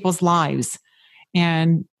many people's lives.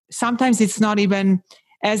 And sometimes it's not even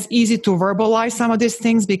as easy to verbalize some of these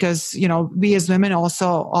things because, we as women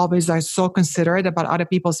also always are so considerate about other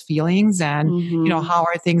people's feelings and, how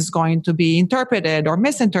are things going to be interpreted or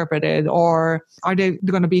misinterpreted, or are there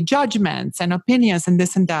going to be judgments and opinions and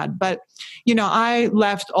this and that. But, I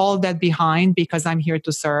left all that behind because I'm here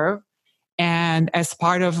to serve. And as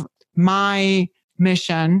part of my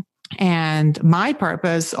mission and my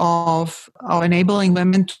purpose of enabling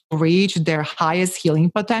women to reach their highest healing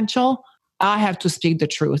potential, I have to speak the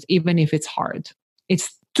truth, even if it's hard.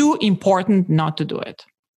 It's too important not to do it.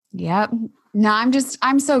 Yep. No,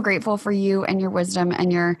 I'm so grateful for you and your wisdom and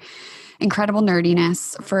your incredible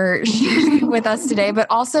nerdiness for sharing with us today, but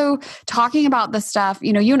also talking about the stuff,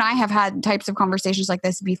 you and I have had types of conversations like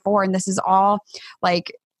this before, and this is all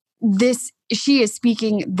like this. She is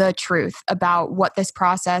speaking the truth about what this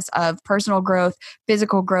process of personal growth,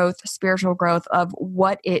 physical growth, spiritual growth, of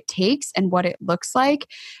what it takes and what it looks like.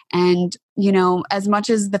 And, as much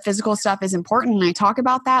as the physical stuff is important, and I talk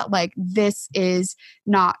about that, like this is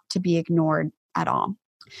not to be ignored at all.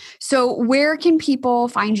 So where can people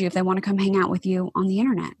find you if they want to come hang out with you on the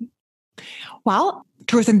internet? Well,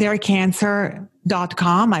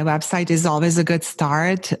 truthanddarecancer.com. My website is always a good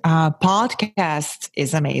start. Podcast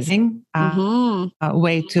is amazing. A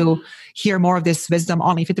way to hear more of this wisdom,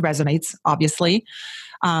 only if it resonates, obviously,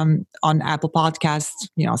 on Apple Podcasts,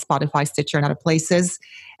 Spotify, Stitcher, and other places,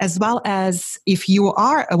 as well as if you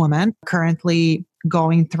are a woman currently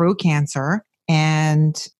going through cancer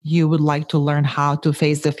and you would like to learn how to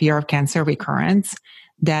face the fear of cancer recurrence,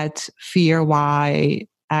 that Fear Why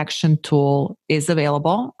action tool is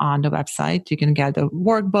available on the website. You can get a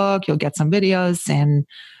workbook, you'll get some videos, and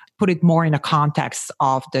put it more in a context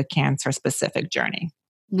of the cancer specific journey.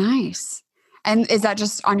 Nice. And is that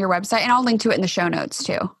just on your website? And I'll link to it in the show notes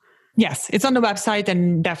too. Yes, it's on the website,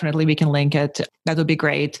 and definitely we can link it. That would be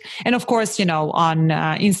great. And of course, on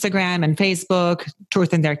Instagram and Facebook,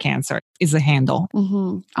 Truth and Dare Cancer is the handle.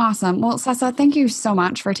 Mm-hmm. Awesome. Well, Ceca, thank you so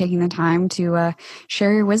much for taking the time to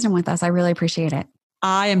share your wisdom with us. I really appreciate it.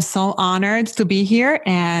 I am so honored to be here,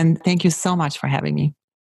 and thank you so much for having me.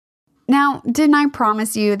 Now, didn't I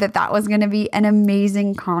promise you that that was going to be an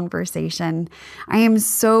amazing conversation? I am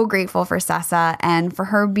so grateful for Ceca and for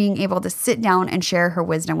her being able to sit down and share her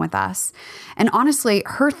wisdom with us. And honestly,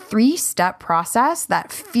 her 3-step process,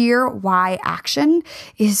 that fear, why, action,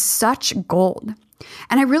 is such gold.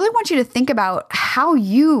 And I really want you to think about how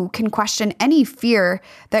you can question any fear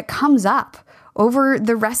that comes up over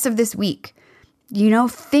the rest of this week.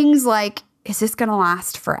 Things like, is this going to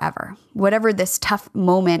last forever? Whatever this tough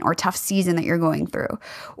moment or tough season that you're going through.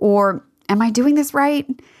 Or, am I doing this right?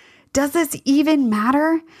 Does this even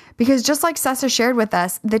matter? Because just like Ceca shared with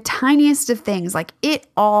us, the tiniest of things, like it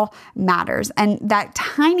all matters. And that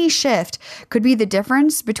tiny shift could be the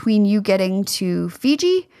difference between you getting to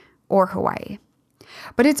Fiji or Hawaii.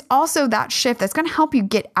 But it's also that shift that's going to help you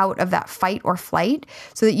get out of that fight or flight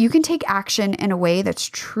so that you can take action in a way that's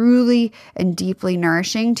truly and deeply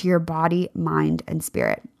nourishing to your body, mind, and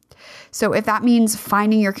spirit. So if that means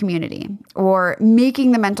finding your community or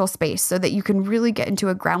making the mental space so that you can really get into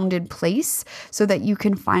a grounded place so that you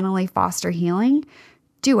can finally foster healing,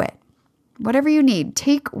 do it. Whatever you need,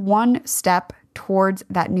 take one step towards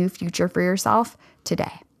that new future for yourself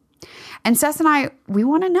today. And Ceca and I, we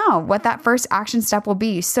want to know what that first action step will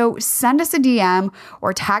be. So send us a DM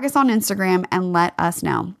or tag us on Instagram and let us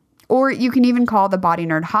know. Or you can even call the Body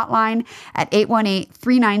Nerd hotline at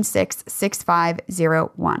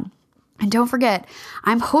 818-396-6501. And don't forget,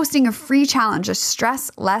 I'm hosting a free challenge, a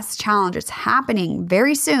stress less challenge. It's happening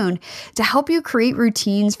very soon to help you create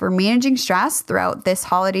routines for managing stress throughout this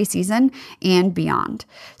holiday season and beyond.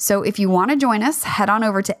 So if you want to join us, head on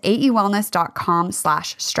over to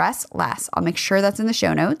aewellness.com/stressless. I'll make sure that's in the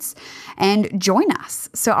show notes and join us.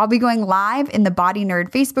 So I'll be going live in the Body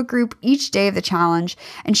Nerd Facebook group each day of the challenge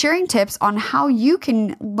and sharing tips on how you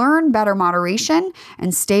can learn better moderation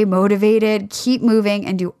and stay motivated, keep moving,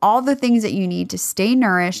 and do all the things that you need to stay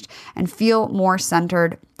nourished and feel more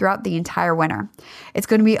centered throughout the entire winter. It's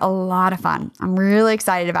going to be a lot of fun. I'm really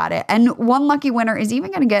excited about it. And one lucky winner is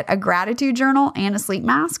even going to get a gratitude journal and a sleep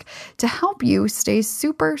mask to help you stay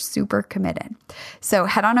super, super committed. So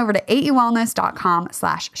head on over to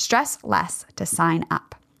aewellness.com/stressless to sign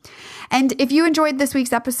up. And if you enjoyed this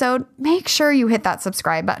week's episode, make sure you hit that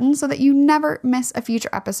subscribe button so that you never miss a future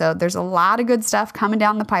episode. There's a lot of good stuff coming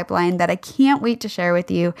down the pipeline that I can't wait to share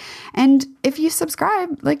with you. And if you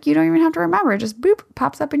subscribe, you don't even have to remember. Just boop,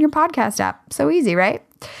 pops up in your podcast app. So easy, right?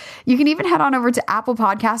 You can even head on over to Apple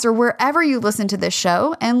Podcasts or wherever you listen to this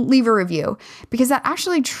show and leave a review, because that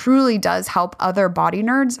actually truly does help other body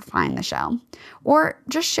nerds find the show. Or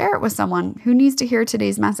just share it with someone who needs to hear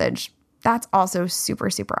today's message. That's also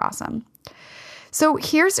super, super awesome. So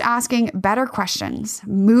here's to asking better questions,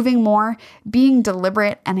 moving more, being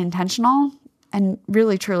deliberate and intentional, and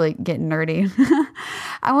really, truly getting nerdy.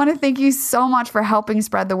 I want to thank you so much for helping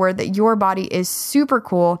spread the word that your body is super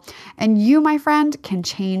cool and you, my friend, can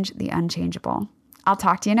change the unchangeable. I'll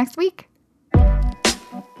talk to you next week.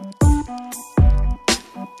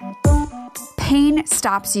 Pain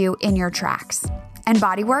stops you in your tracks, and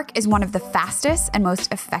bodywork is one of the fastest and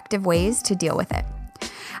most effective ways to deal with it.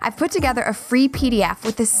 I've put together a free PDF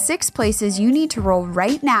with the 6 places you need to roll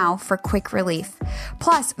right now for quick relief.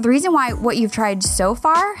 Plus, the reason why what you've tried so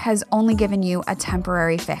far has only given you a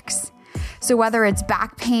temporary fix. So whether it's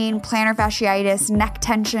back pain, plantar fasciitis, neck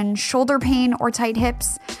tension, shoulder pain, or tight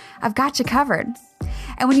hips, I've got you covered.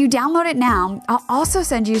 And when you download it now, I'll also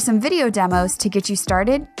send you some video demos to get you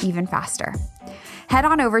started even faster. Head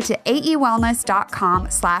on over to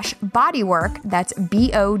aewellness.com/bodywork, that's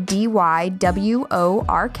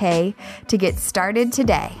BODYWORK, to get started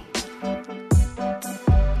today.